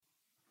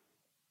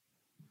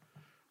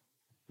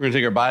We're going to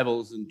take our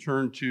Bibles and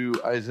turn to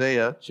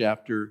Isaiah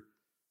chapter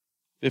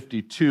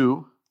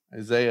 52.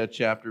 Isaiah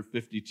chapter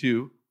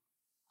 52.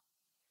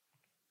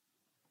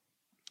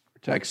 Our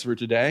text for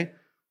today,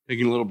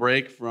 taking a little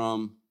break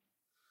from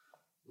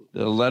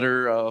the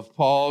letter of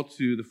Paul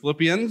to the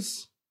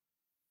Philippians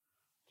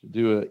to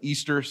do an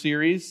Easter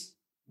series.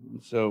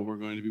 And so we're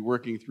going to be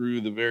working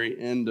through the very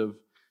end of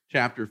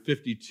chapter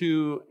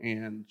 52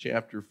 and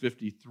chapter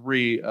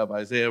 53 of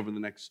Isaiah over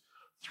the next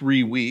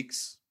 3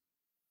 weeks.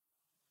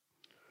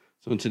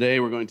 So today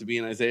we're going to be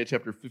in Isaiah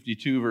chapter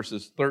 52,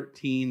 verses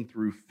 13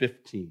 through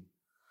 15.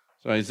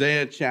 So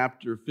Isaiah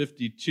chapter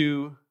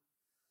 52,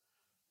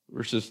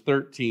 verses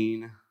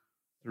 13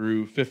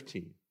 through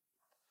 15.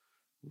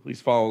 Please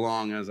follow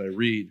along as I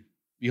read.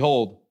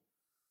 Behold,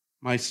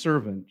 my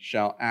servant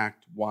shall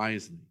act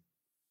wisely.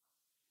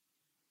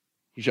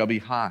 He shall be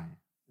high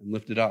and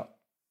lifted up,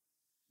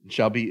 and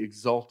shall be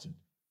exalted.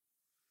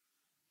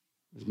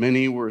 As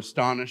many were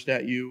astonished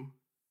at you,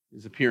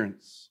 his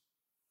appearance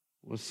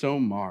was so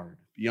marred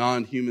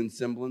beyond human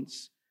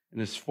semblance, and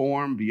his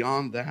form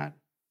beyond that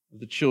of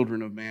the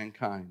children of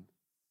mankind.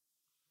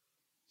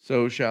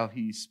 So shall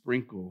he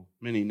sprinkle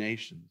many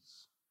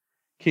nations.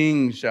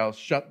 Kings shall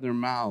shut their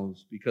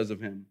mouths because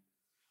of him.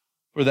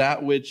 For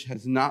that which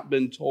has not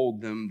been told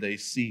them they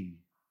see,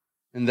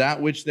 and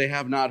that which they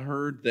have not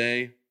heard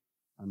they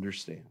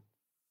understand.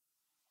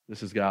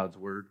 This is God's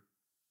word.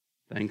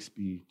 Thanks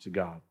be to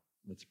God.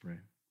 Let's pray.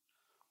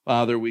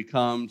 Father, we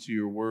come to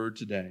your word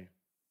today,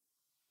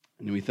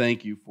 and we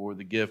thank you for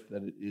the gift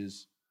that it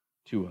is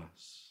to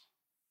us.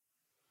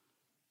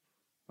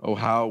 Oh,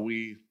 how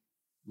we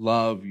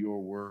love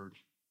your word.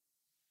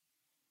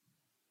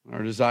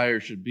 Our desire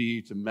should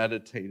be to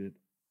meditate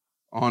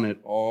on it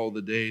all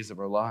the days of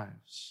our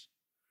lives.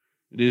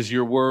 It is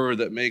your word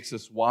that makes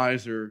us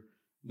wiser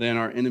than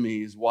our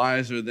enemies,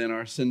 wiser than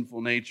our sinful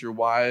nature,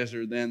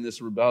 wiser than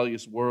this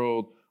rebellious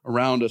world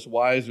around us,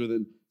 wiser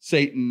than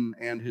Satan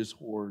and his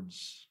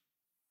hordes.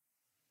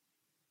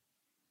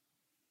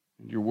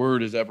 And your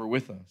word is ever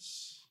with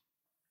us.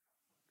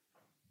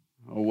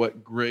 Oh,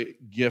 what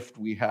great gift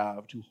we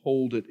have to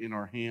hold it in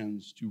our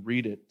hands, to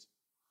read it.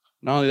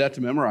 Not only that,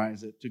 to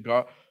memorize it,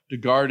 to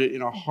guard it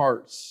in our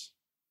hearts,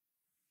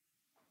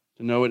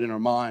 to know it in our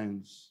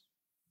minds.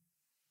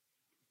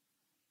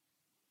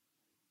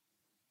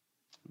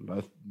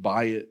 And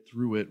by it,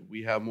 through it,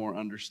 we have more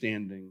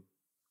understanding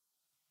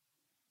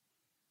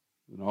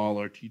than all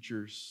our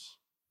teachers.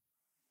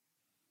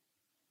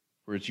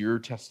 For it's your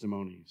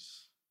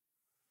testimonies,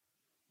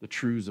 the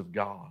truths of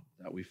God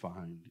that we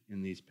find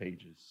in these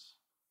pages.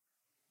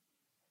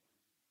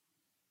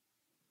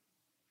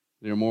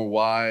 They are more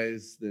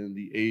wise than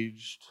the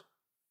aged,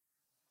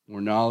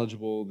 more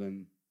knowledgeable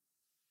than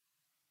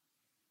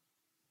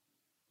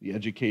the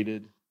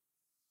educated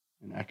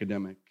and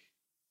academic,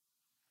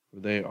 for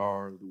they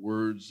are the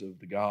words of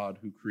the God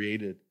who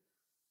created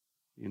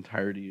the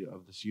entirety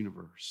of this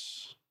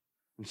universe.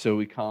 And so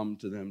we come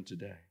to them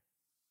today.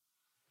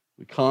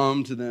 We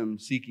come to them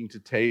seeking to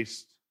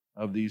taste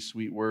of these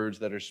sweet words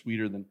that are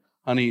sweeter than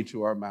honey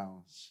to our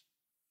mouths,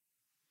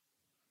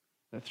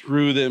 that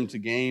through them to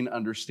gain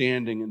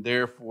understanding and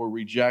therefore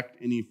reject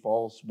any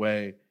false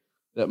way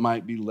that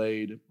might be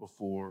laid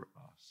before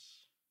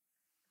us.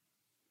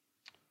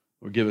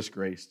 Lord, give us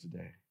grace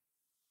today.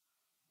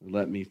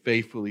 Let me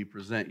faithfully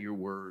present your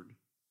word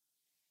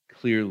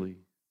clearly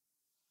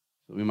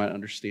so we might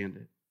understand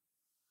it.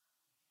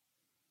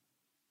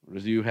 Lord,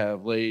 as you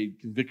have laid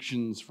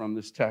convictions from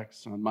this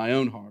text on my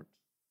own heart,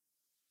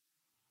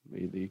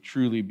 may they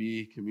truly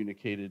be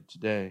communicated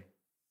today,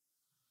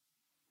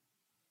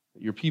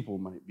 that your people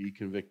might be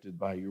convicted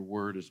by your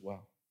word as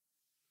well.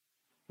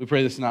 We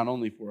pray this not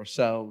only for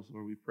ourselves,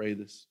 Lord, we pray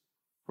this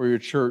for your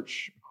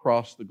church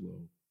across the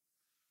globe.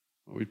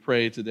 Lord, we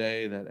pray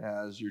today that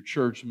as your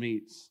church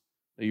meets,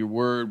 that your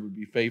word would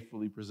be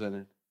faithfully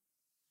presented,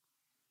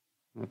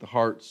 and that the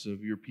hearts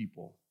of your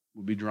people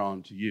would be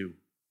drawn to you,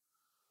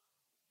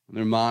 and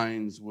their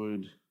minds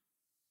would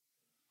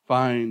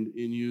find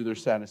in you their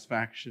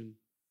satisfaction,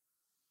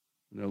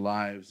 and their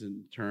lives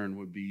in turn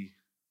would be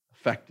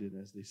affected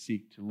as they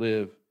seek to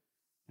live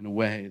in a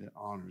way that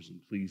honors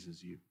and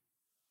pleases you.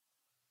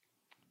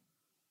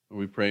 Lord,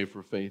 we pray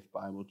for Faith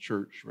Bible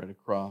Church right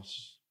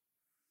across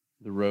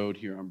the road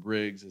here on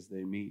Briggs as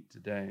they meet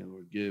today.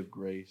 Lord, give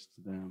grace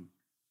to them,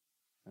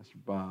 Pastor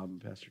Bob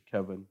and Pastor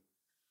Kevin,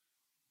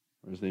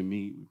 as they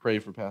meet. We pray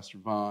for Pastor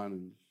Vaughn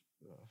and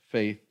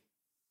Faith,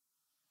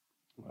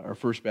 our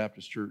First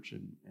Baptist Church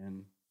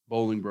in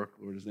Bolingbrook,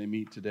 Lord, as they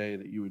meet today,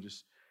 that you would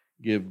just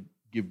give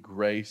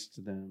grace to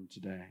them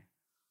today.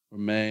 Or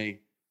may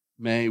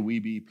we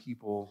be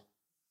people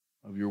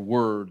of your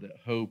word that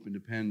hope and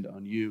depend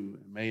on you,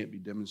 and may it be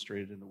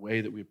demonstrated in the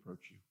way that we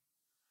approach you.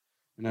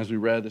 And as we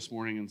read this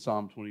morning in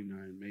Psalm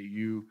 29, may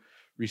you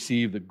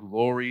receive the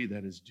glory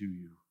that is due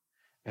you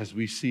as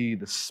we see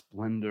the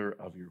splendor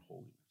of your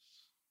holiness.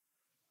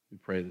 We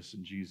pray this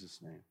in Jesus'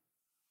 name.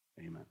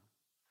 Amen.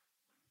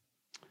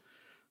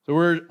 So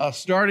we're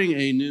starting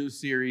a new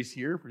series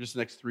here for just the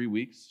next 3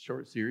 weeks,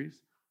 short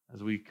series,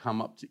 as we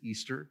come up to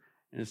Easter.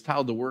 and it's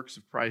titled The Works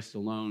of Christ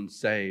Alone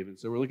Save. And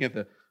so we're looking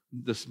at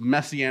this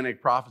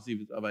messianic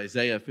prophecy of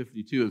Isaiah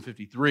 52 and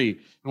 53.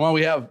 And while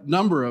we have a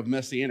number of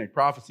messianic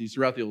prophecies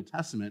throughout the Old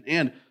Testament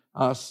and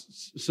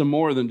some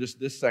more than just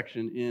this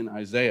section in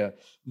Isaiah,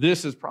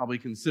 this is probably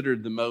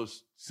considered the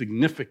most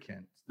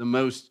significant, the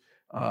most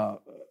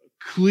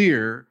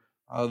clear,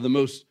 the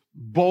most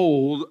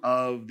bold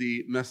of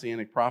the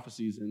messianic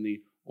prophecies in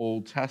the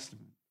Old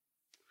Testament.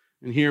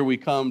 And here we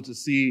come to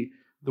see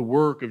the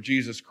work of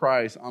Jesus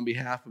Christ on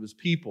behalf of his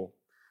people.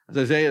 As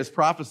Isaiah is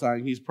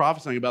prophesying, he's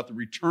prophesying about the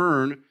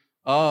return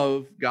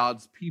of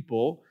God's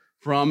people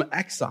from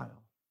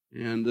exile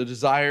and the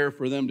desire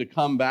for them to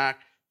come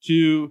back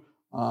to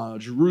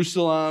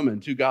Jerusalem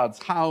and to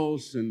God's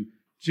house and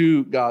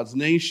to God's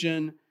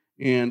nation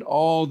and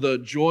all the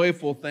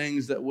joyful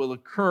things that will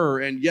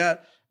occur. And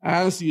yet,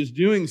 as he is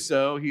doing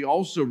so, he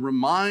also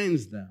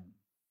reminds them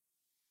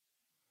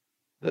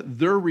that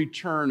their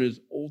return is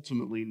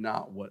ultimately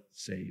not what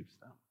saves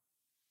them.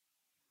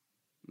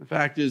 The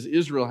fact is,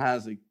 Israel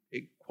has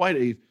quite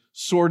a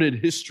sordid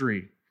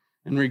history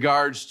in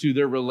regards to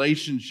their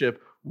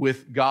relationship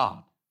with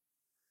God.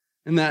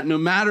 And that no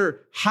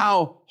matter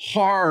how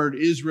hard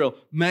Israel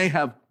may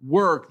have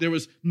worked, there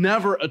was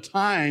never a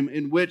time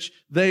in which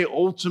they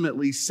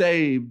ultimately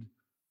saved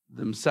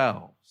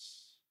themselves.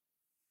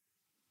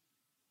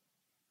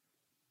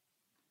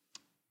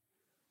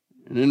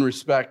 And in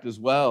respect as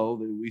well,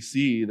 we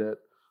see that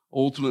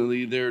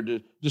ultimately their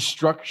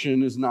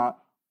destruction is not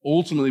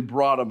ultimately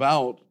brought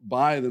about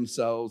by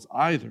themselves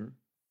either.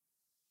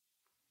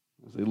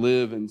 As they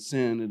live in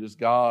sin, it is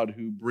God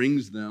who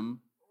brings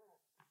them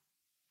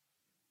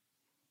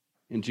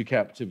into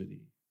captivity.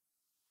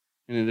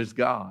 And it is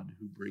God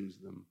who brings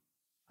them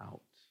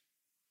out.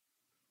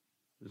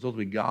 It's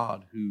ultimately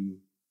God who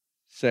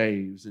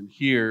saves. And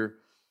here,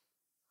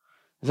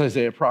 as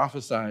Isaiah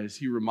prophesies,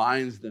 he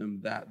reminds them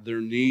that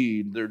their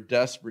need, their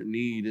desperate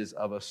need, is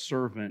of a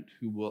servant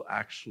who will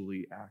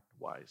actually act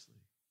wisely,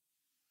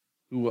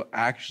 who will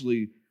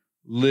actually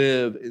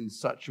live in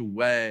such a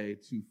way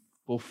to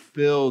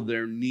fulfill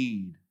their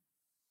need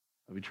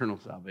of eternal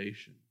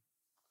salvation.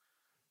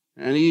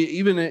 And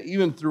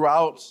even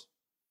throughout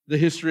the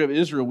history of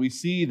Israel, we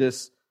see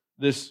this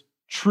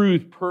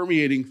truth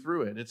permeating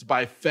through it. It's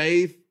by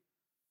faith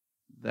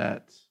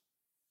that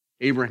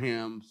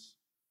Abraham's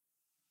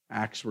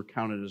acts were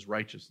counted as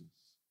righteousness.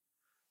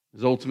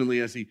 As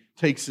ultimately, as he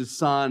takes his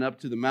son up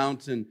to the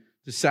mountain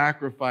to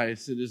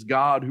sacrifice, it is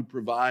God who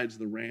provides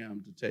the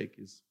ram to take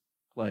his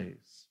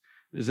place.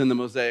 It is in the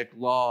Mosaic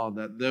law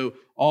that though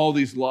all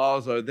these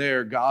laws are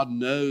there, God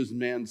knows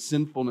man's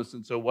sinfulness.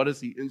 And so what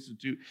does he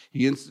institute?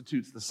 He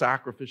institutes the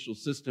sacrificial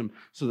system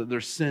so that their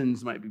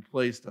sins might be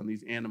placed on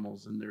these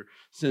animals and their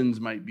sins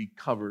might be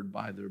covered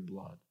by their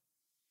blood.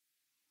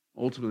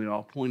 Ultimately,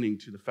 all pointing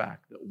to the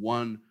fact that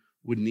one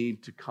would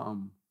need to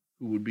come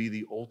who would be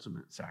the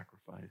ultimate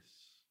sacrifice,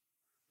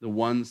 the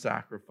one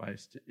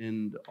sacrifice to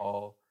end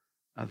all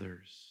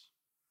others.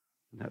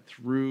 And that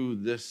through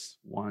this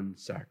one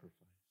sacrifice,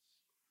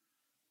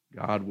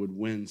 God would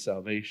win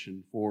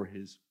salvation for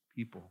his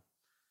people.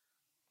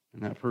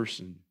 And that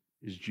person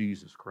is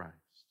Jesus Christ.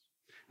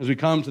 As we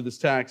come to this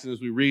text and as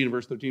we read in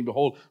verse 13,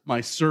 behold,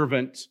 my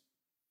servant,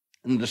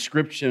 and the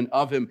description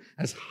of him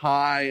as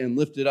high and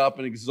lifted up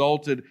and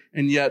exalted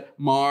and yet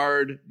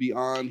marred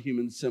beyond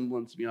human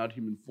semblance, beyond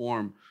human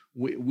form.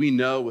 We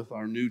know with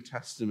our New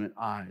Testament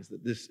eyes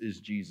that this is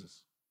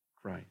Jesus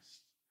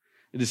Christ.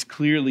 It is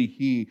clearly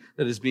he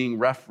that is being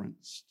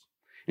referenced.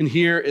 And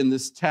here in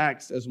this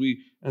text, as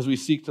we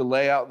seek to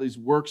lay out these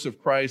works of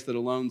Christ that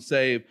alone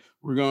save,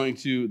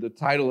 the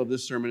title of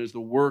this sermon is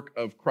The Work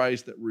of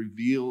Christ that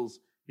Reveals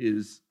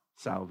His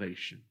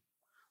Salvation.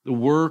 The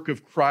work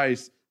of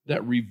Christ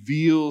that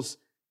reveals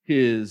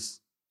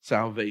his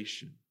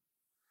salvation.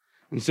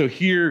 And so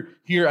here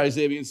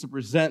Isaiah begins to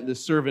present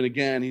this servant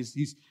again.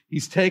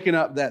 He's taken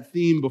up that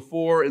theme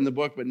before in the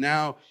book, but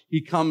now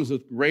he comes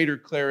with greater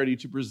clarity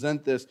to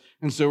present this.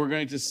 And so we're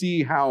going to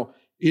see how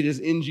it is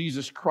in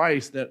Jesus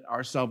Christ that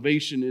our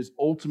salvation is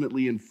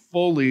ultimately and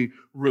fully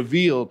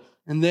revealed.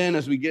 And then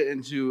as we get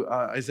into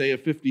Isaiah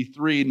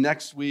 53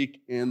 next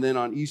week, and then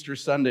on Easter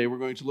Sunday, we're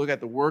going to look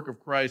at the work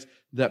of Christ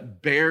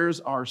that bears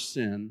our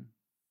sin.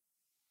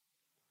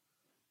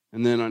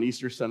 And then on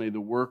Easter Sunday,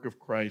 the work of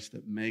Christ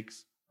that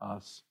makes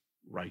us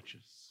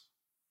righteous.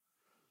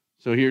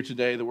 So here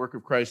today, the work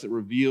of Christ that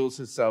reveals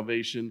his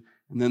salvation,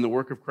 and then the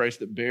work of Christ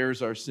that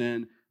bears our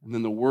sin, and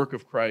then the work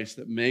of Christ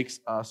that makes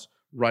us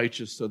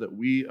righteous, so that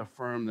we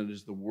affirm that it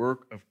is the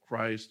work of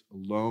Christ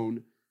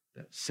alone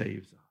that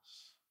saves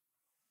us.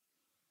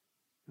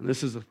 And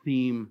this is a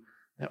theme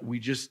that we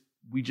just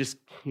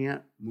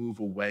can't move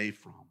away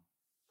from.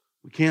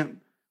 We can't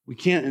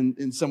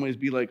in some ways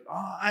be like,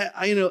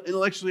 I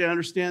intellectually I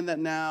understand that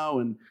now,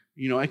 and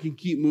I can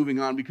keep moving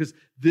on, because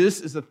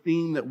this is a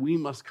theme that we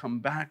must come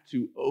back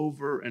to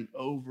over and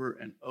over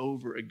and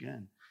over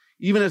again.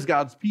 Even as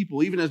God's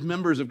people, even as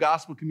members of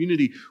gospel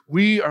community,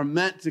 we are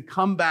meant to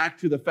come back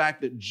to the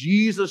fact that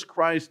Jesus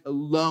Christ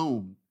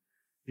alone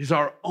is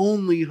our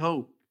only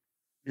hope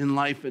in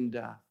life and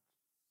death.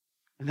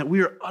 and that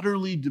we are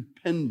utterly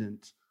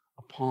dependent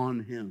upon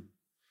him.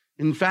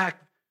 In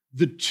fact,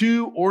 the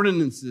two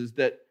ordinances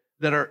that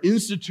are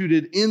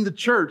instituted in the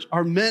church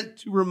are meant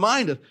to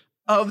remind us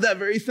of that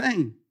very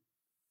thing.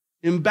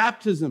 In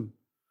baptism,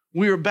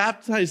 we are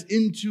baptized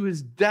into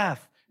his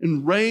death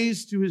and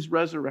raised to his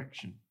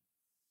resurrection.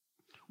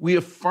 We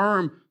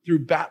affirm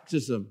through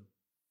baptism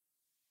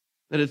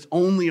that it's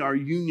only our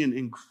union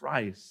in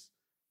Christ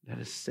that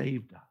has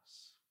saved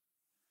us.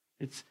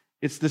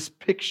 It's this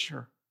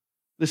picture,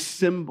 this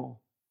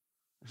symbol.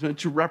 It's meant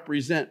to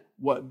represent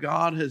what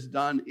God has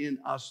done in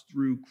us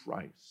through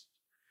Christ.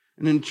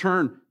 And in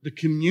turn, the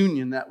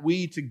communion that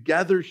we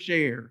together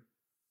share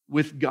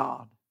with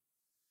God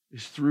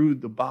is through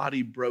the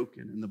body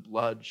broken and the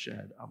blood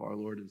shed of our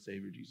Lord and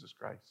Savior Jesus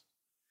Christ.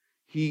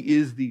 He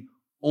is the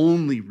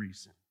only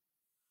reason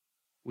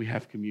we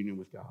have communion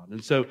with God.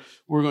 And so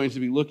we're going to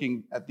be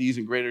looking at these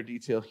in greater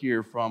detail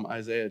here from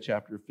Isaiah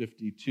chapter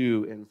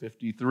 52 and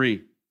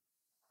 53.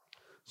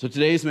 So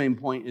today's main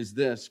point is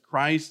this: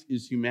 Christ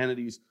is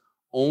humanity's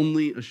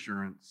only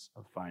assurance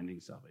of finding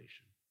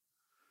salvation.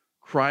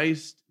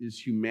 Christ is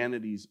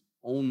humanity's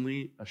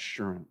only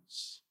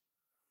assurance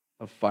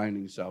of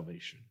finding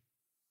salvation.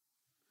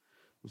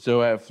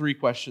 So I have three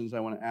questions I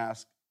want to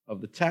ask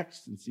of the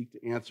text and seek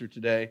to answer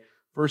today.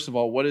 First of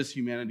all, what is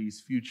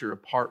humanity's future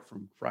apart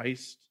from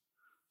Christ?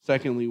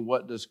 Secondly,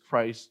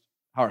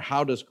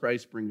 how does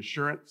Christ bring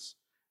assurance?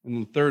 And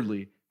then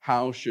thirdly,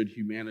 how should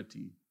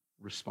humanity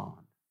respond?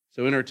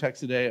 So in our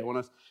text today, I want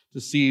us to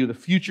see the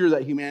future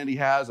that humanity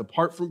has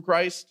apart from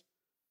Christ.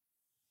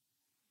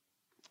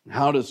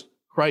 How does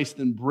Christ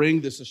then bring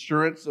this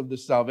assurance of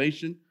this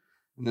salvation?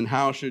 And then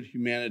how should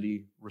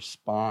humanity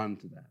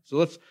respond to that? So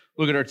let's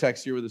look at our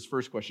text here with this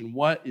first question.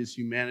 What is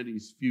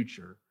humanity's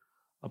future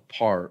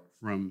apart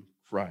from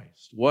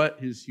Christ? What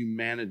is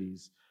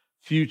humanity's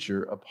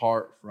future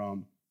apart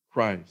from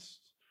Christ?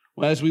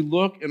 Well, as we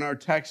look in our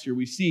text here,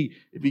 we see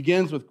it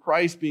begins with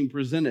Christ being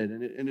presented,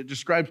 and it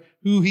describes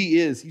who he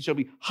is. He shall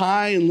be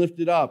high and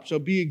lifted up, shall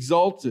be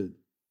exalted.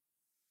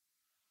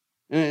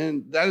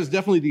 And that is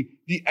definitely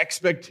the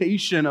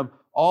expectation of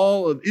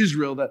all of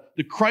Israel, that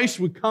the Christ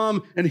would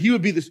come and he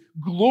would be this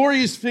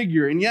glorious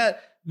figure. And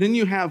yet, then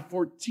you have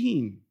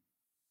 14.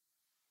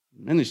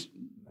 As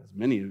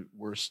many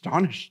were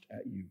astonished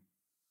at you.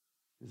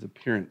 His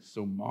appearance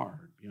so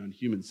marred beyond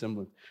human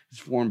semblance, his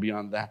form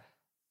beyond that,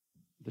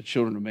 the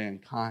children of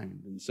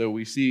mankind. And so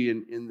we see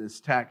in this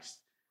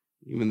text,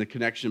 even the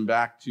connection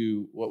back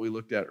to what we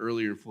looked at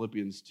earlier in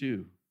Philippians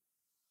 2,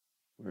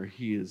 where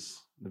he is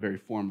the very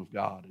form of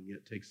God and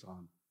yet takes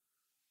on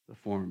the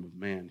form of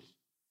man,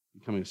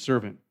 becoming a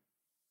servant.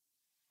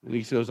 And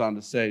he goes on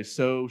to say,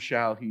 so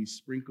shall he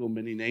sprinkle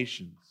many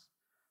nations.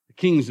 The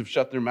kings have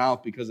shut their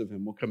mouth because of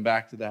him. We'll come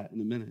back to that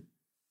in a minute.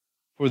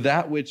 For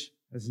that which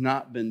has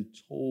not been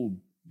told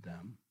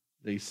them,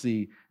 they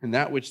see, and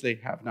that which they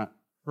have not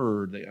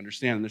heard, they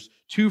understand. And there's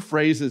two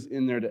phrases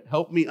in there that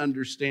help me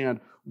understand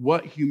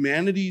what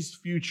humanity's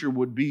future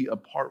would be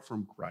apart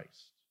from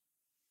Christ.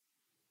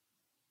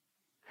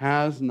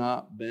 Has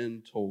not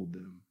been told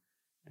them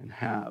and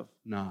have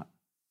not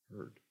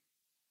heard.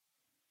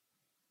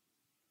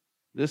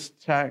 This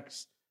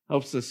text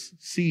helps us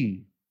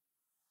see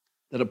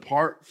that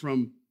apart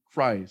from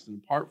Christ and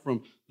apart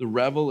from the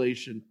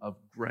revelation of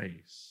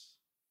grace,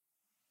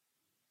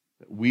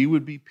 that we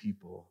would be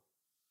people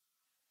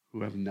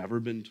who have never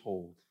been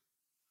told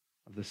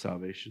of the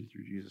salvation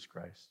through Jesus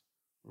Christ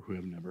or who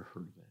have never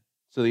heard of it.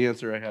 So the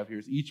answer I have here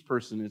is each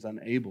person is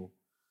unable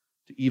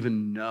to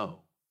even know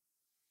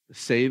the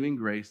saving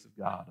grace of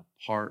God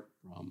apart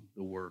from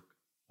the work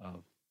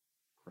of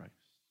Christ.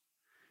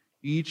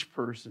 Each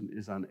person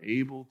is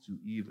unable to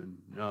even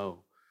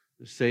know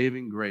the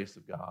saving grace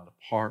of God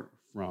apart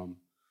from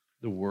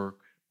the work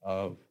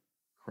of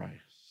Christ.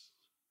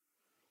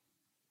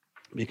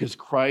 Because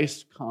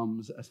Christ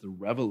comes as the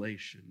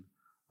revelation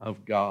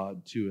of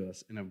God to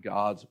us and of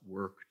God's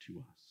work to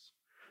us.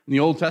 In the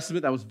Old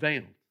Testament, that was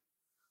veiled.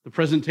 The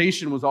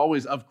presentation was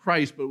always of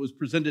Christ, but it was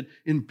presented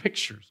in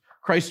pictures.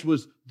 Christ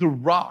was the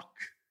rock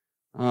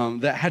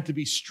that had to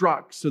be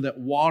struck so that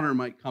water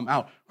might come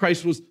out.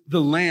 Christ was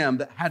the lamb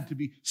that had to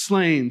be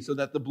slain so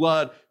that the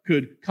blood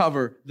could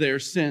cover their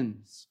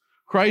sins.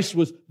 Christ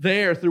was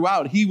there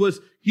throughout. He was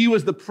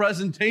the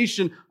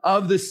presentation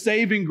of the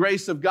saving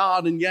grace of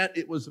God, and yet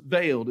it was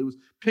veiled. It was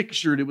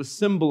pictured. It was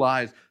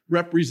symbolized,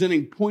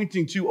 representing,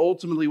 pointing to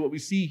ultimately what we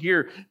see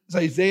here as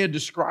Isaiah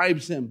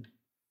describes him,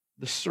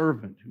 the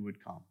servant who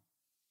would come,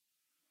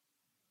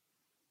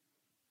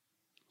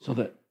 so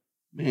that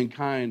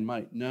mankind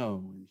might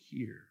know and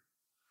hear.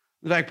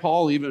 In fact,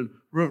 Paul even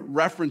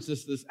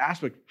references this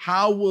aspect.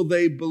 How will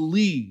they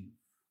believe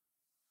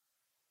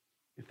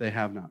if they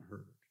have not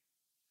heard?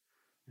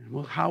 And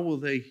well, how will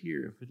they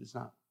hear if it is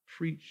not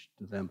preached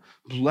to them?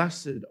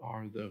 Blessed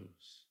are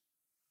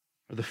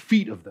the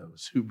feet of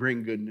those who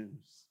bring good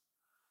news.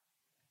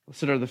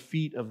 Blessed are the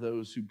feet of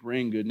those who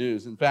bring good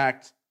news. In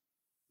fact,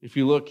 if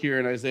you look here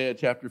in Isaiah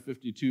chapter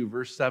 52,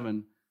 verse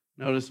 7,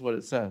 notice what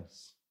it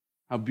says.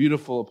 How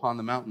beautiful upon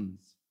the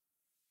mountains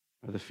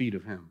are the feet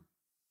of him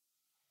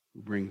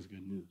who brings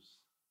good news.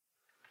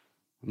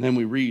 And then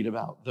we read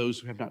about those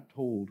who have not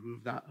told, who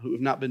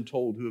have not been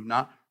told, who have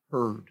not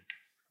heard.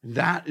 And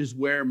that is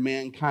where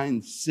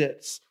mankind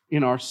sits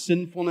in our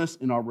sinfulness,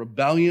 in our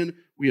rebellion.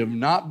 We have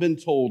not been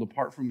told,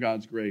 apart from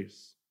God's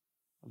grace,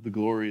 of the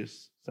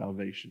glorious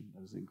salvation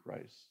that is in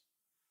Christ.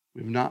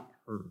 We have not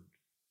heard.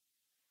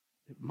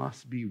 It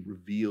must be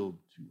revealed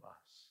to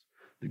us.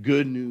 The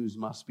good news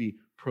must be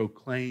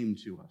proclaimed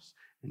to us.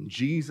 And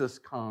Jesus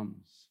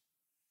comes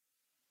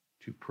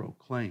to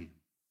proclaim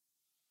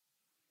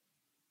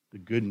the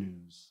good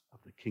news of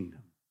the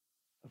kingdom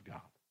of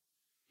God.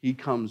 He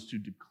comes to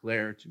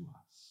declare to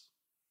us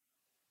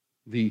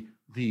the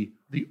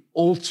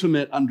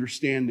ultimate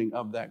understanding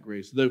of that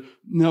grace, though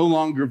no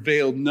longer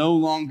veiled, no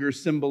longer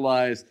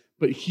symbolized,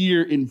 but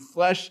here in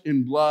flesh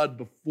and blood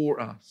before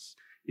us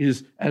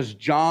is, as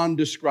John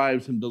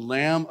describes him, the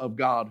Lamb of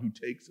God who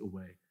takes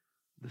away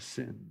the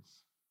sins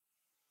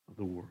of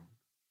the world.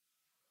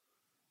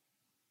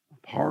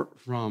 Apart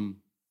from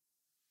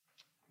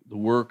the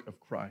work of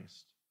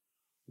Christ,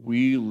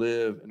 we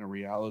live in a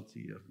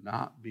reality of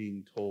not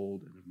being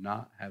told and of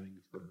not having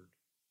heard.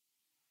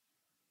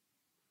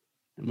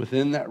 And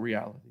within that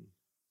reality,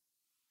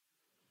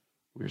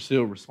 we are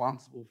still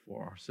responsible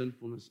for our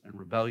sinfulness and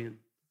rebellion.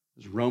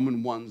 As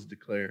Romans 1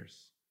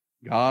 declares,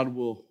 God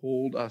will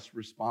hold us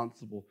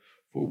responsible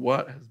for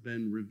what has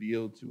been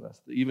revealed to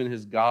us, even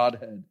his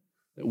Godhead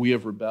that we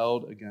have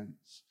rebelled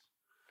against.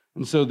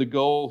 And so the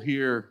goal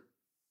here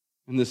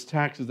in this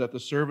text is that the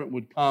servant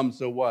would come,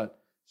 so what?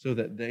 So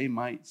that they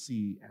might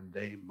see and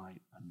they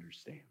might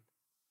understand.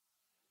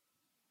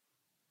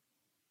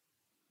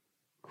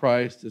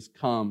 Christ has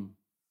come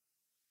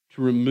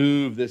to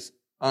remove this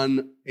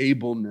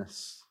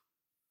unableness,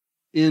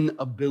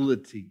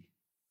 inability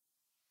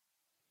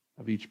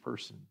of each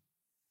person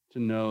to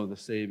know the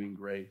saving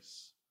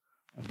grace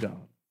of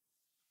God.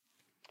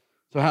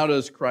 So how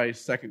does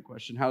Christ, second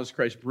question, how does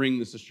Christ bring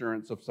this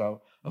assurance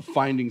of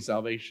finding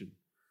salvation?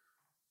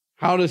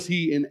 How does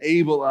he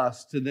enable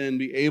us to then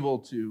be able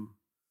to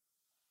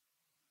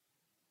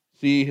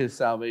see his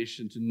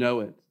salvation, to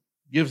know it?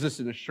 Gives us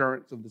an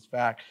assurance of this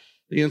fact.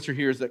 The answer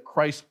here is that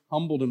Christ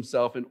humbled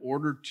himself in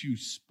order to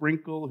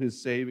sprinkle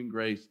his saving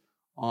grace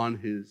on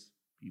his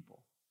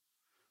people.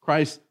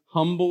 Christ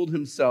humbled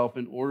himself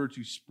in order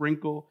to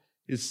sprinkle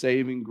his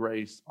saving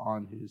grace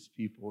on his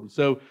people. And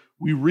so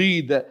we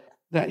read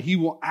that he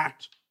will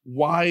act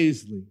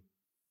wisely.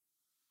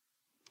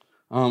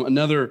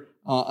 Another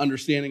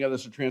understanding of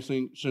this, or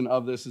translation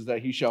of this, is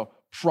that he shall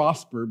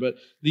prosper, but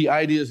the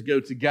ideas go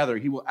together.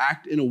 He will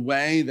act in a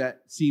way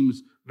that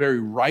seems very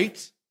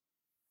right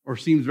or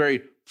seems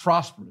very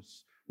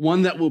prosperous,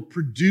 one that will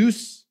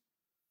produce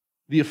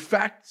the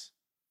effect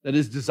that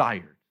is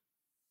desired.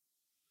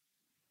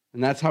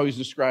 And that's how he's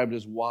described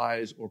as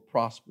wise or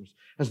prosperous.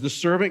 As the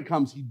servant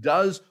comes, he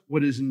does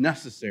what is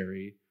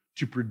necessary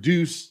to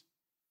produce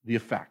the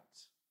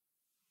effect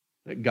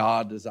that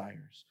God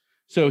desires.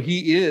 So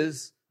he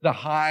is the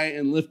high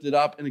and lifted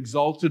up and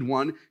exalted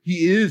one.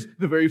 He is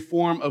the very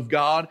form of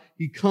God.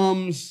 He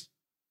comes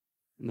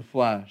in the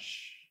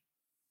flesh.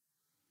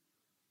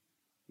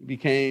 He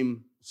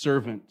became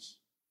servant.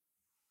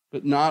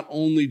 But not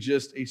only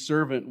just a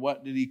servant,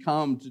 what did he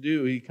come to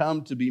do? He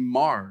came to be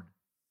marred.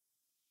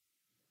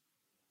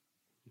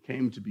 He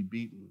came to be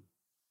beaten.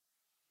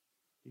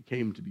 He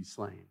came to be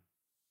slain.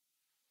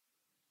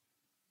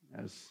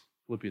 As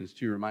Philippians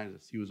 2 reminds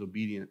us, he was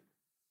obedient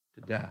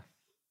to death,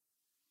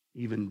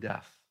 even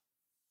death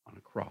on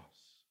a cross.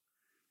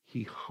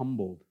 He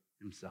humbled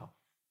himself.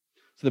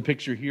 So the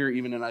picture here,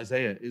 even in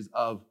Isaiah, is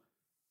of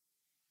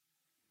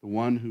the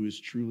one who is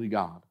truly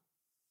God,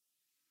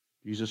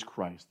 Jesus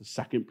Christ, the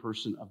second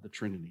person of the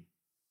Trinity,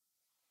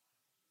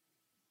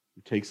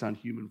 who takes on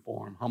human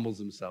form, humbles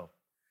himself,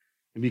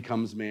 and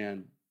becomes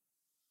man,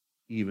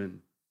 even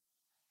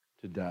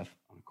to death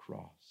on a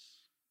cross.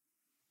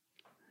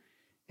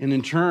 And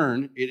in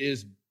turn, it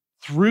is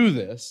through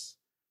this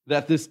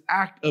that this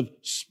act of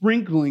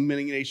sprinkling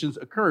many nations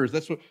occurs.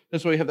 That's why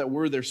we have that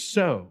word there,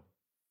 so.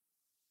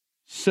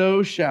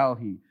 So shall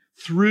he.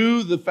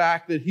 Through the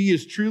fact that he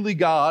is truly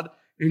God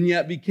and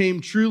yet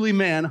became truly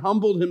man,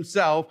 humbled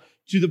himself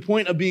to the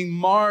point of being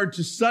marred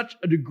to such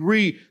a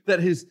degree that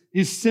his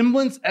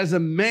semblance as a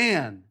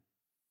man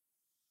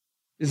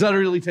is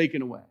utterly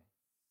taken away.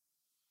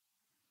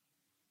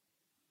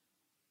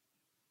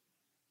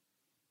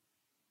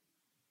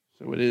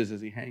 So it is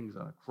as he hangs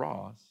on a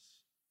cross.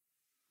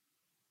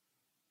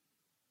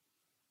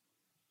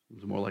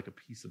 It's more like a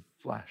piece of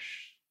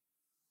flesh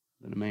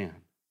than a man.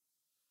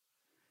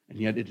 And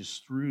yet it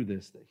is through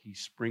this that he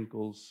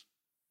sprinkles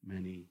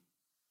many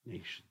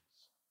nations.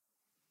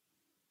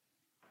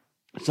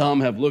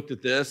 Some have looked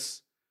at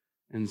this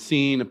and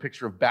seen a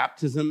picture of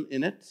baptism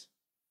in it.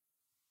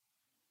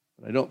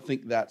 But I don't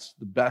think that's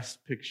the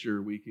best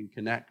picture we can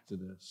connect to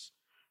this.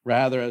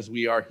 Rather, as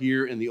we are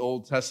here in the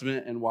Old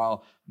Testament, and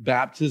while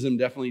baptism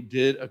definitely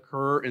did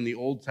occur in the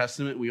Old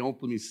Testament, we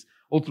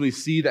ultimately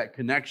see that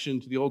connection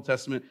to the Old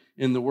Testament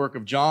in the work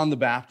of John the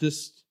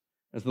Baptist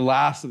as the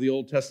last of the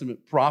Old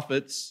Testament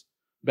prophets.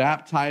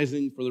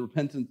 baptizing for the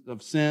repentance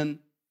of sin.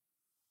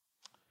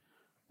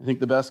 I think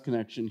the best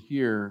connection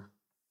here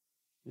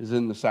is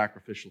in the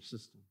sacrificial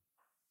system,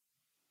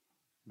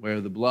 where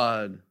the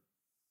blood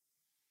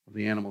of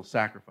the animal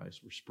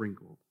sacrifice were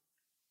sprinkled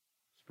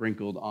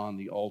on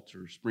the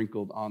altar,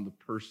 sprinkled on the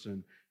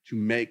person to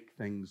make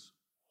things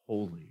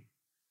holy,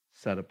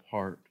 set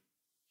apart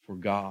for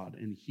God.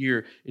 And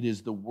here it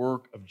is the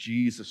work of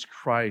Jesus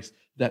Christ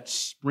that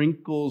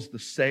sprinkles the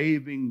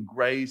saving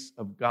grace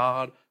of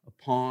God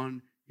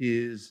upon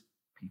his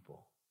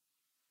people.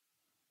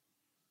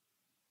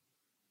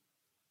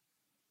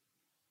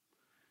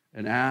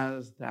 And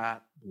as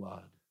that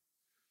blood,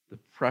 the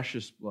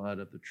precious blood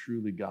of the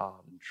truly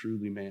God and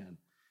truly man,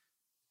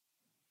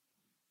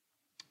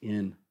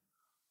 in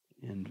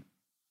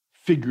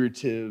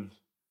figurative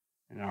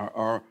and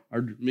our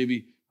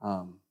maybe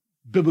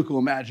biblical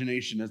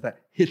imagination, as that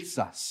hits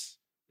us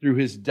through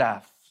his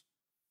death,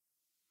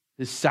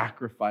 his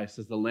sacrifice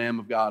as the Lamb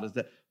of God, as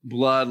that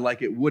blood,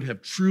 like it would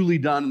have truly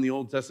done in the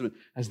Old Testament,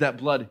 as that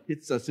blood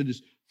hits us, it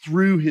is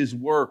through his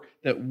work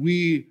that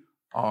we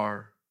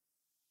are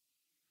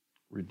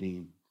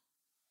redeemed.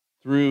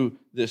 Through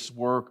this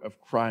work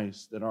of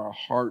Christ, that our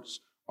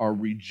hearts are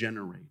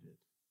regenerated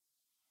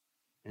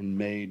and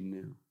made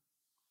new.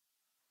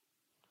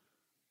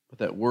 But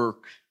that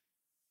work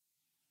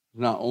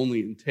does not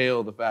only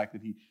entail the fact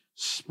that he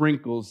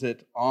sprinkles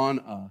it on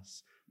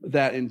us, but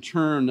that in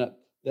turn,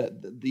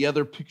 that the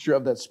other picture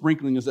of that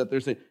sprinkling is that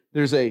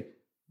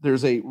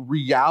there's a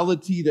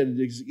reality that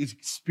is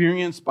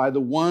experienced by the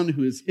one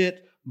who is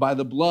hit by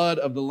the blood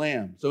of the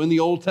Lamb. So in the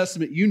Old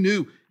Testament, you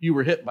knew you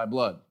were hit by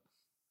blood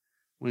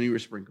when you were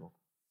sprinkled.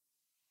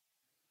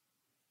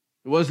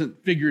 It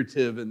wasn't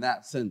figurative in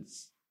that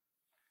sense.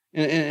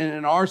 And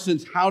in our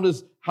sense, how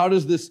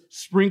does this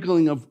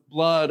sprinkling of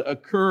blood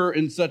occur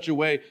in such a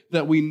way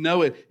that we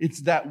know it?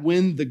 It's that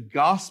when the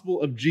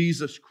gospel of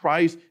Jesus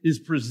Christ is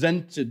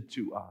presented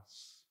to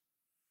us,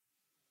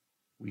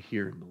 we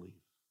hear and believe.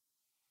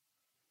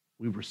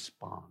 We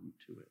respond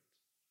to it.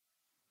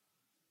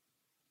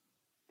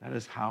 That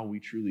is how we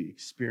truly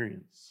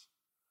experience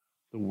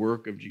the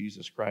work of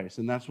Jesus Christ.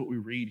 And that's what we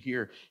read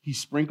here. He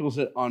sprinkles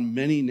it on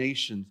many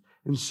nations.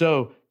 And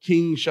so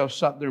kings shall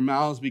shut their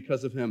mouths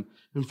because of him.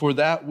 And for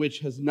that which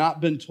has not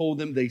been told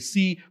them, they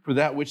see. For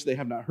that which they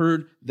have not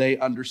heard, they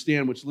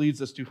understand. Which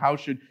leads us to, how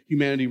should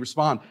humanity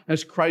respond?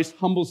 As Christ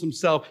humbles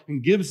himself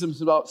and gives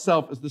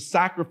himself as the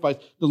sacrifice,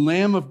 the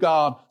Lamb of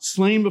God,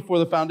 slain before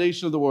the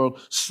foundation of the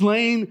world,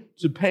 slain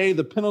to pay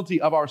the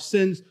penalty of our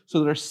sins so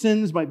that our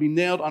sins might be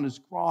nailed on his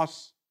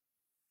cross,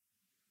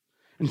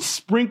 and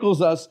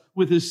sprinkles us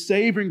with his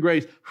saving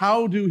grace.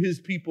 How do his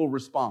people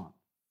respond?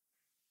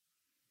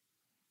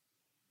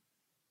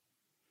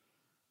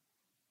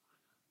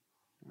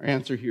 Our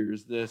answer here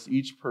is this: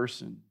 each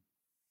person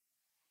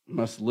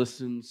must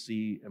listen,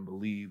 see, and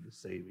believe the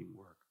saving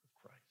work of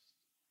Christ.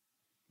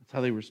 That's how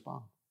they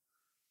respond.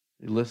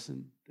 They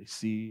listen, they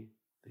see,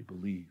 they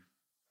believe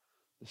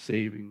the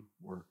saving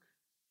work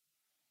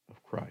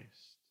of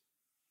Christ.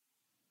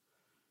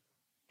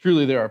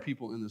 Truly, there are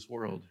people in this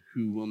world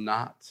who will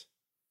not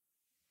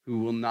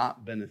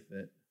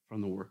benefit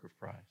from the work of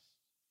Christ,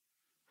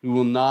 who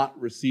will not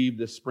receive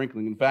this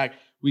sprinkling. In fact,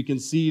 we can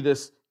see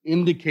this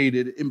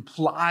indicated,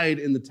 implied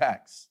in the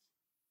text.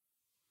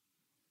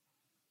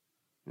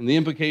 And the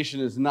implication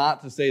is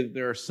not to say that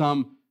there's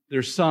some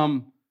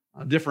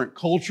different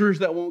cultures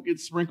that won't get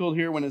sprinkled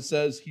here when it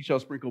says he shall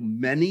sprinkle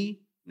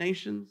many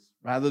nations,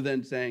 rather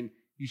than saying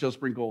he shall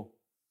sprinkle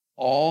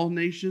all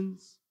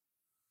nations.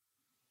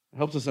 It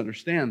helps us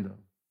understand, though,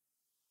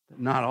 that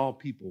not all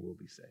people will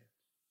be saved.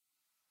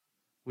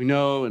 We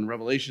know in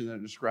Revelation that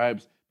it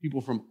describes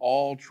people from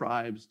all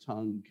tribes,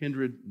 tongue,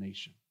 kindred,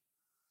 nation.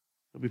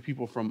 There'll be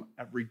people from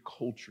every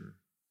culture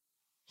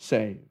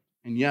saved.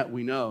 And yet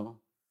we know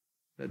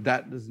that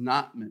that does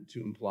not meant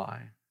to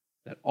imply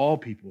that all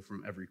people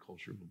from every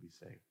culture will be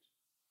saved.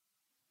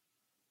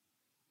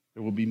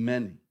 There will be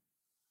many.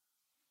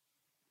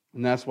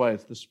 And that's why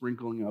it's the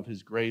sprinkling of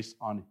his grace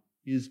on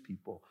his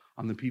people,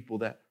 on the people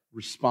that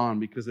respond.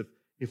 Because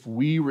if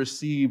we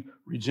receive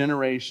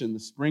regeneration, the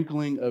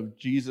sprinkling of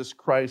Jesus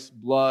Christ's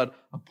blood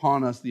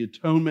upon us, the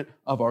atonement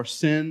of our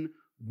sin,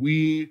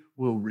 we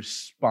will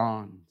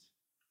respond.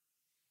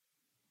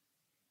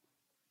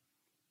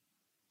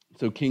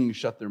 So kings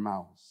shut their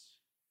mouths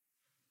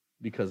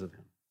because of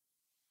him.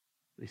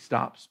 They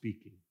stop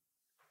speaking,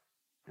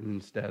 and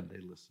instead they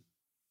listen.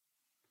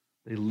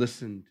 They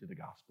listen to the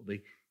gospel.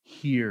 They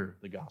hear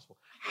the gospel.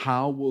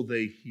 How will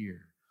they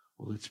hear?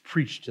 Well, it's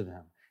preached to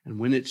them. And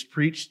when it's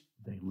preached,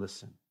 they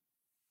listen.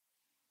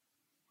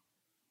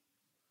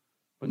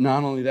 But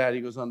not only that, he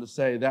goes on to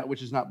say, that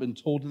which has not been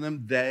told to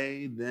them,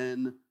 they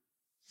then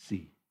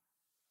see.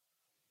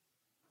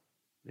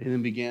 They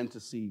then began to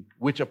see,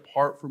 which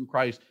apart from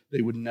Christ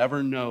they would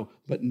never know.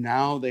 But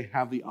now they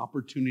have the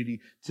opportunity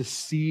to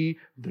see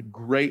the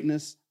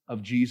greatness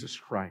of Jesus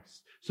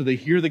Christ. So they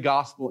hear the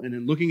gospel, and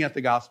in looking at the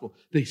gospel,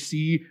 they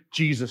see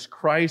Jesus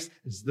Christ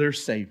as their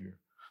Savior.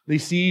 They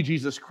see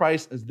Jesus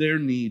Christ as their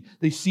need.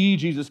 They see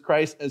Jesus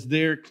Christ as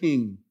their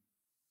king.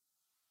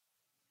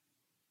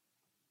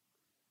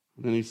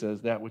 And then he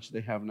says, that which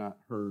they have not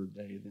heard,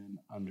 they then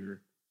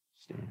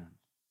understand.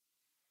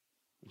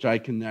 Which I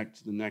connect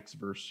to the next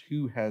verse.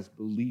 Who has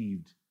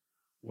believed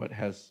what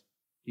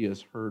he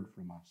has heard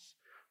from us?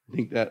 I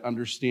think that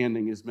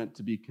understanding is meant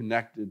to be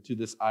connected to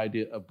this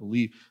idea of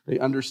belief. They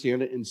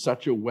understand it in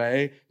such a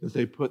way that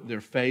they put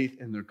their faith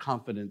and their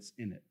confidence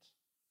in it.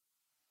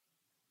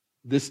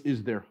 This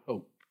is their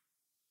hope.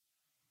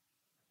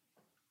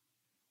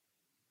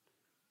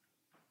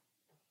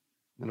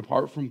 And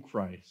apart from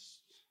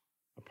Christ,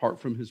 apart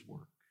from his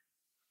work,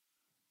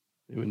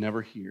 they would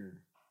never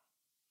hear.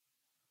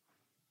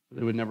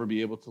 They would never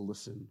be able to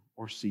listen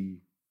or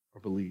see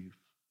or believe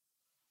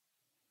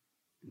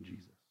in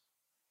Jesus.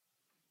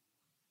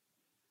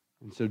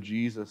 And so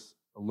Jesus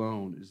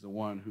alone is the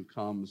one who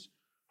comes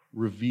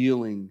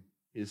revealing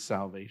his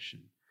salvation.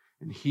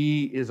 And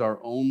he is our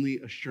only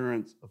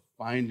assurance of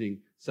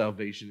finding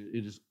salvation.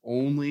 It is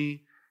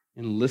only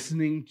in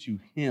listening to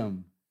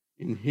him,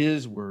 in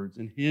his words,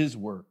 in his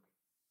work.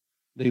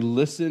 They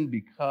listen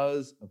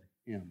because of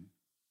him.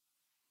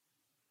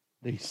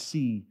 They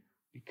see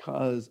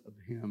because of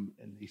him,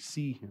 and they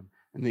see him,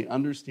 and they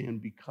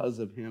understand because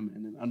of him,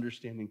 and in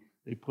understanding,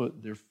 they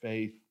put their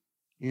faith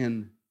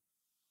in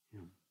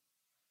him.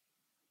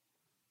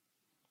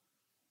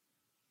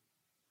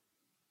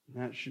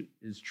 And that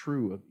is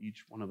true of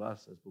each one of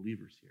us as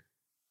believers here.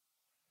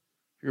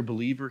 If you're a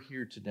believer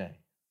here today,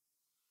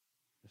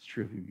 it's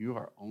true of you. You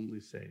are only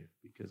saved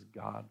because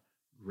God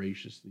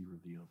graciously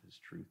revealed his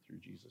truth through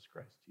Jesus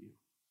Christ to you.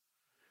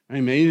 And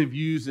he may have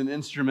used an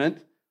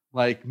instrument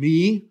like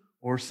me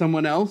or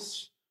someone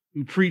else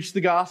who preached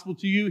the gospel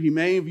to you. He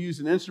may have used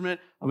an instrument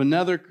of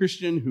another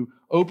Christian who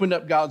opened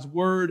up God's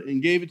word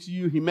and gave it to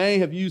you. He may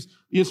have used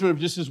the instrument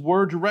of just his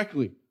word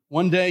directly.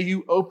 One day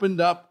you opened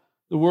up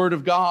the word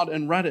of God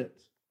and read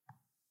it.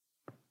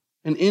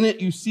 And in it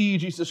you see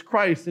Jesus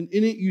Christ, and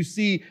in it you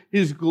see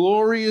his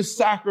glorious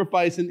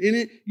sacrifice, and in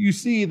it you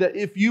see that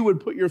if you would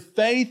put your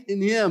faith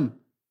in him,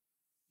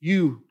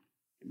 you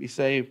can be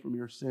saved from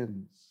your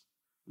sins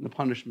and the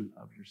punishment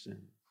of your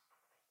sins.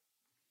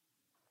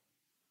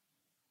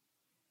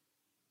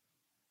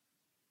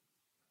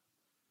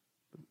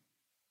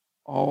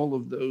 All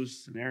of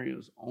those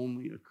scenarios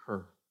only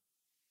occur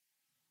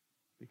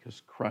because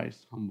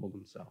Christ humbled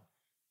himself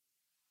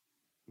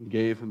and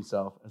gave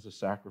himself as a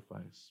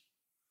sacrifice,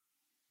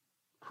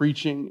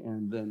 preaching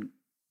and then, in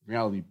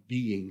reality,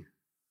 being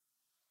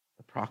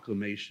the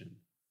proclamation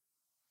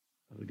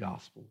of the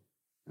gospel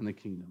and the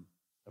kingdom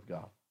of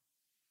God.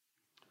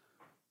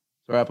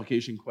 So our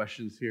application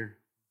questions here,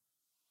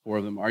 4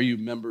 of them. Are you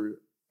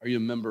a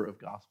member of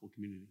Gospel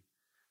Community?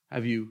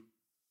 Have you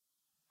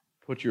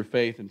put your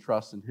faith and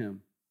trust in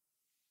him?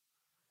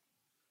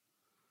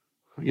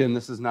 Again,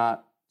 this is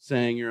not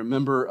saying you're a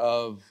member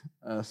of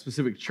a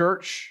specific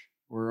church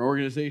or an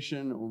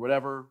organization or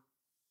whatever.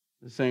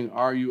 It's saying,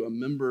 are you a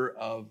member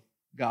of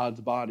God's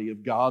body,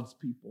 of God's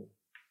people?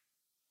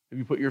 Have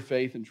you put your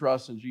faith and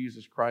trust in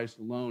Jesus Christ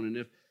alone?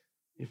 And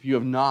if you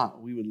have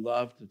not, we would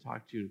love to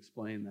talk to you and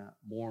explain that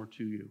more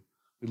to you.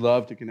 We'd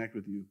love to connect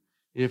with you.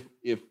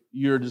 If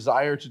your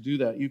desire to do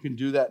that, you can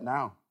do that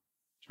now.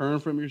 Turn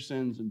from your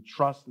sins and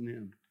trust in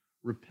him.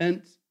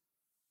 Repent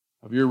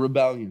of your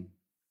rebellion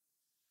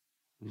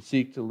and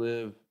seek to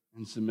live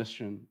in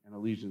submission and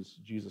allegiance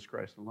to Jesus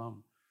Christ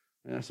alone.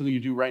 And that's something you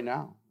do right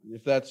now. And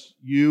if that's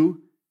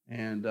you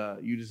and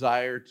you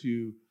desire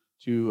to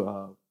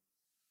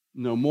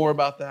know more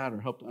about that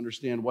or help to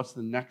understand what's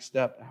the next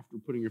step after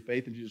putting your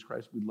faith in Jesus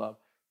Christ, we'd love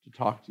to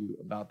talk to you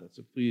about that.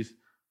 So please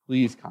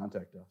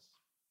contact us.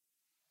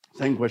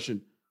 Second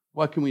question,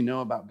 what can we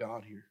know about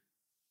God here?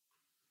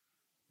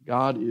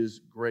 God is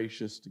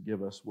gracious to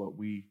give us what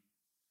we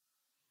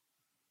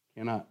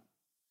cannot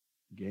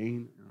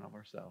gain in and of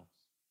ourselves.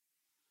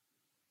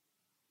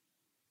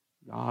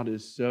 God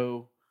is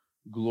so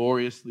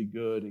gloriously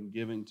good in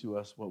giving to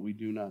us what we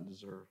do not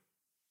deserve.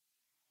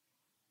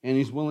 And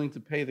he's willing to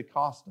pay the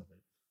cost of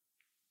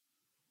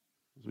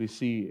it, as we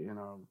see in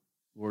our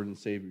Lord and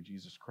Savior,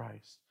 Jesus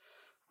Christ.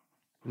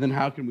 And then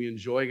how can we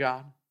enjoy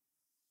God?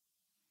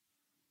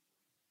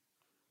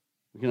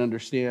 We can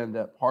understand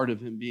that part of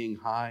him being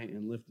high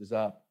and lift us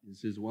up is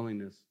his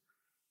willingness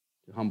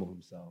to humble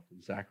himself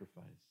and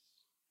sacrifice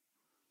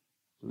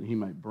so that he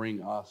might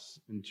bring us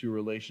into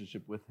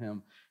relationship with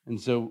him. And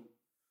so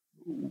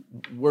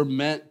we're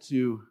meant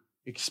to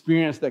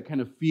experience that kind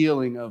of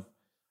feeling of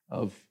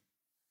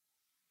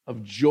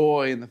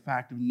joy in the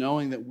fact of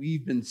knowing that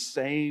we've been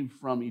saved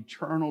from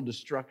eternal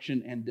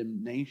destruction and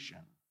damnation.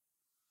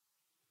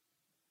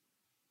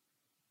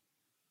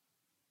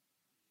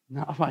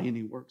 Not by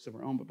any works of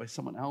our own, but by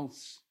someone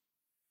else.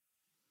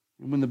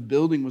 And when the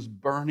building was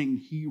burning,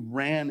 he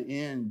ran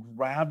in,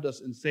 grabbed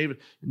us, and saved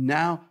us.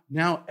 Now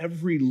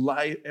every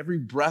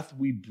breath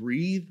we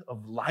breathe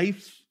of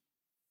life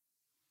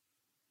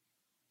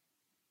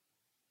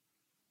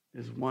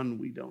is one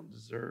we don't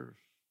deserve,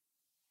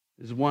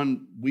 is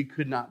one we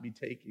could not be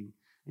taking.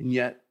 And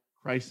yet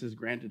Christ has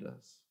granted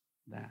us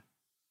that.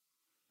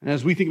 And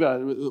as we think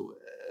about it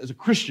as a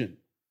Christian,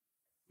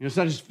 it's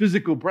not just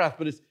physical breath,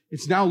 but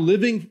it's now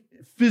living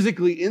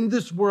physically in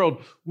this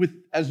world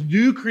as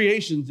new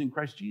creations in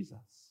Christ Jesus.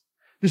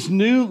 This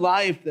new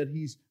life that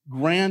he's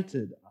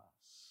granted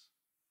us,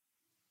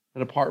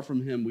 that apart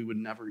from him, we would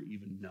never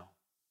even know.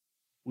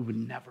 We would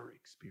never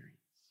experience.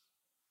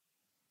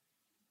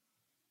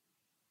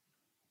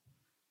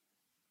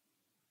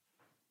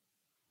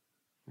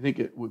 I think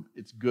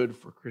it's good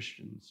for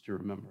Christians to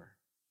remember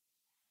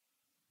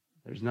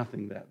there's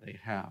nothing that they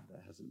have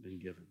that hasn't been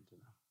given to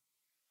them.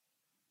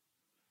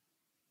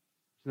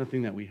 There's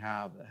nothing that we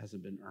have that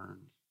hasn't been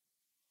earned.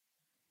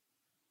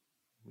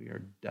 We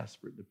are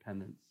desperate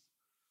dependents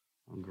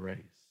on grace.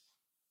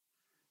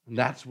 And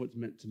that's what's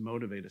meant to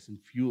motivate us and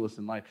fuel us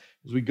in life.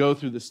 As we go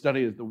through the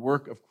study of the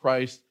work of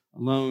Christ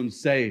alone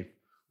save,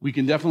 we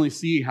can definitely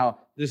see how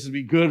this would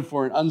be good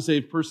for an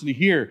unsaved person to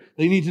hear.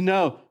 They need to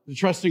know to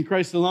trust in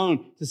Christ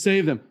alone to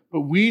save them.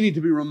 But we need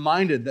to be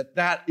reminded that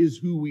that is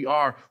who we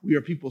are. We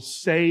are people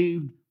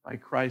saved by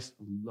Christ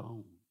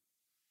alone.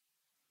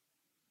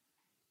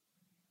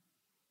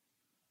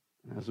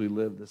 And as we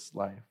live this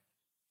life,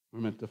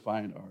 we're meant to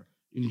find our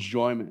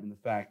enjoyment in the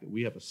fact that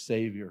we have a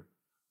Savior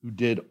who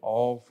did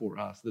all for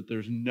us, that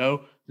there's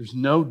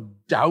no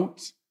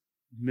doubt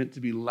meant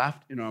to be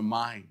left in our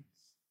minds.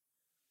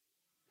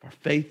 If our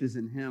faith is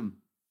in him,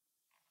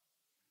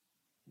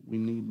 we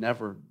need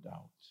never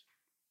doubt.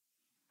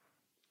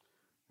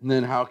 And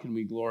then how can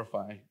we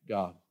glorify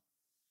God?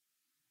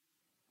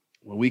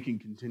 Well, we can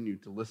continue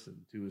to listen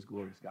to his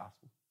glorious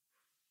gospel.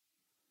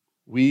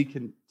 We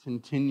can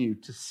continue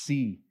to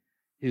see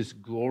his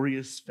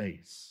glorious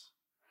face.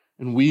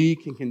 And we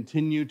can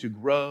continue to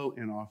grow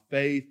in our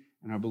faith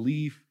and our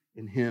belief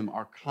in him,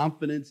 our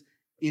confidence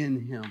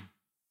in him.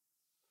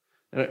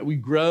 We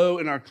grow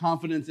in our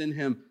confidence in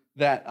him,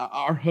 that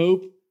our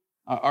hope,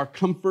 our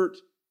comfort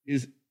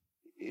is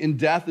in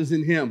death is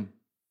in him.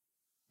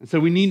 And so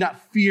we need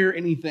not fear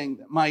anything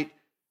that might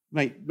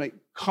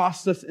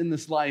cost us in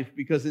this life,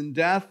 because in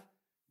death,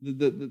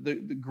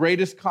 the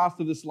greatest cost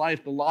of this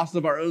life, the loss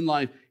of our own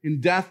life, in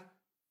death,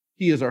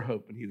 he is our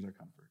hope and he is our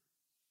comfort.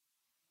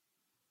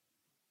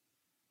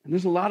 And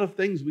there's a lot of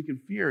things we can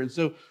fear. And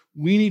so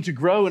we need to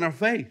grow in our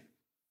faith.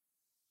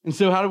 And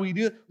so how do we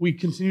do it? We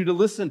continue to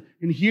listen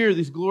and hear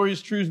these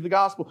glorious truths of the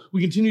gospel.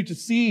 We continue to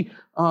see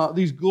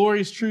these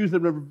glorious truths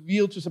that are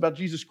revealed to us about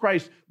Jesus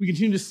Christ. We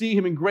continue to see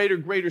him in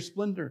greater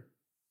splendor.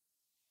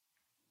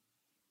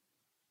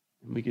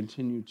 And we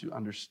continue to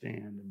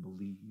understand and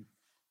believe.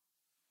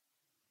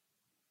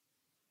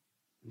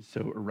 And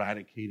so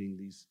eradicating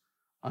these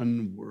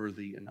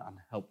unworthy and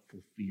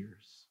unhelpful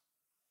fears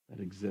that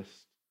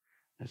exist,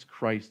 as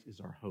Christ is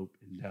our hope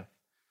in death,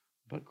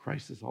 but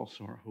Christ is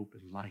also our hope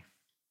in life.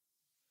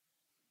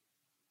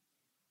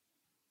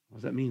 What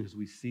does that mean? As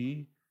we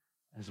see,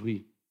 as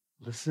we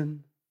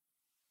listen,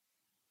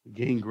 we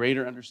gain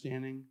greater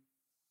understanding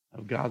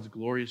of God's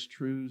glorious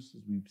truths,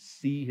 as we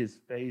see his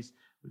face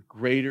with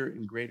greater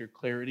and greater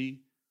clarity,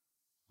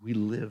 we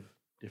live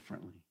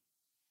differently.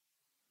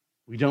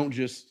 We don't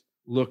just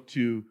look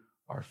to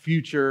our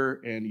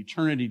future and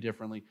eternity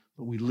differently,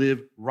 but we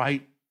live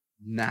right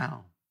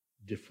now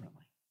differently.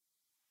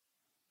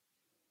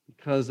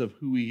 Because of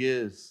who he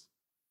is,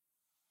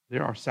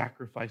 there are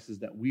sacrifices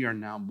that we are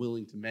now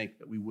willing to make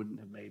that we wouldn't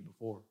have made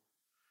before.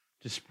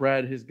 To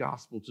spread his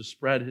gospel, to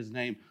spread his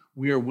name,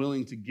 we are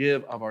willing to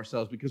give of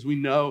ourselves because we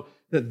know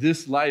that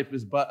this life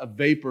is but a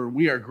vapor.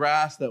 We are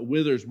grass that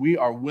withers. We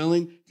are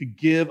willing to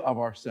give of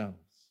ourselves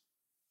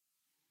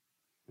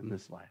in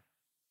this life.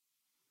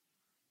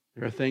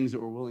 There are things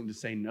that we're willing to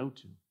say no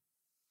to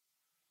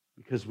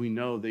because we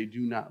know they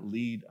do not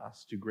lead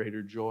us to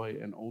greater joy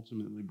and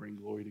ultimately bring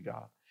glory to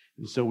God.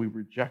 And so we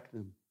reject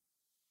them.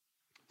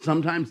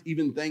 Sometimes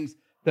even things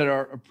that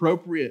are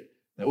appropriate,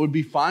 that would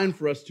be fine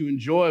for us to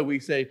enjoy, we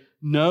say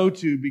no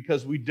to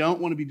because we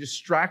don't want to be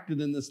distracted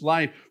in this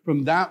life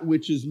from that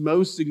which is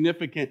most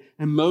significant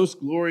and most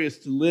glorious,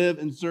 to live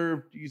and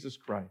serve Jesus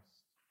Christ.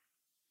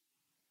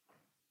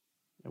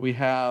 And we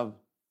have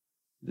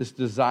this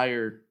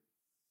desire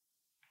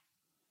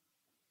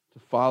to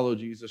follow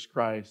Jesus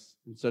Christ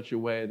in such a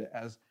way that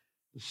as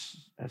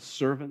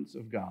servants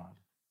of God,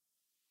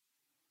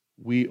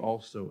 we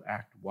also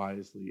act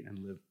wisely and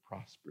live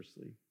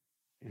prosperously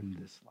in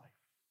this life.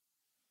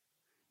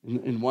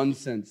 In one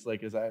sense,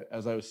 like as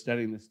I was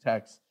studying this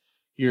text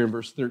here in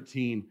verse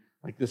 13,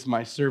 like this,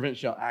 my servant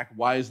shall act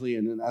wisely.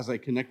 And then as I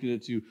connected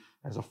it to,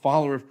 as a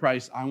follower of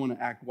Christ, I want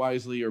to act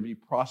wisely or be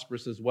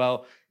prosperous as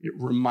well. It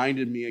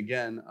reminded me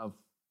again of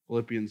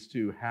Philippians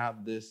 2,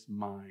 have this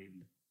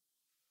mind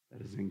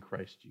that is in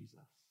Christ Jesus.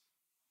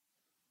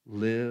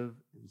 Live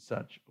in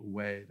such a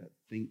way that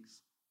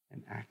thinks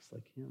and acts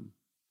like him.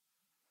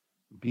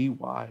 Be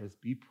wise,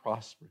 be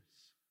prosperous.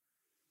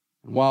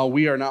 And while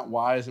we are not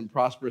wise and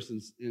prosperous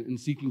in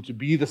seeking to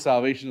be the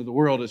salvation of the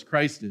world as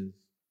Christ is,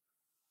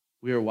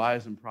 we are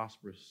wise and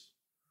prosperous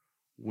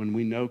when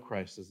we know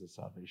Christ as the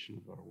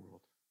salvation of our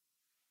world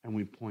and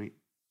we point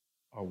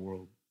our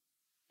world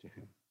to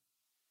him.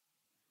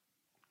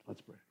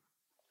 Let's pray.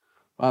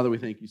 Father, we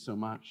thank you so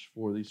much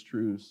for these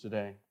truths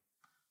today.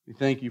 We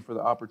thank you for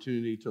the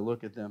opportunity to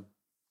look at them.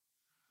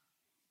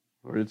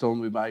 Lord, it's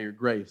only by your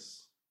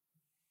grace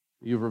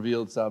that you've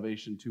revealed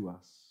salvation to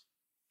us.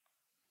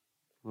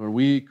 Lord,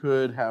 we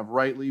could have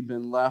rightly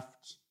been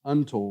left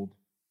untold.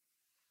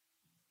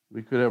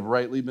 We could have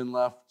rightly been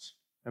left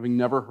having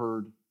never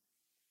heard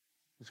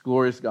this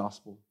glorious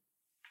gospel.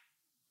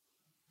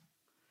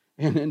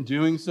 And in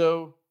doing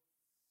so,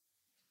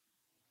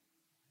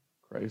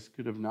 Christ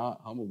could have not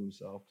humbled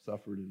himself,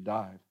 suffered, and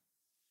died.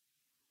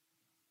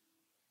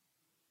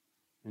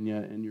 And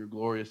yet, in your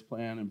glorious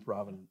plan and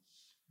providence,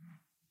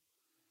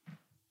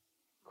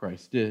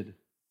 Christ did.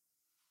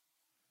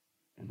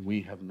 And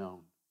we have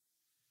known.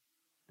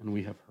 And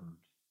we have heard.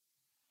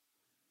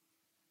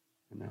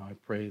 And now I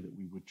pray that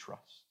we would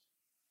trust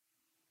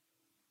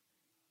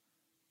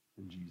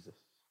in Jesus.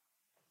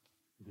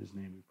 In his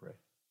name we pray.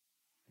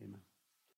 Amen.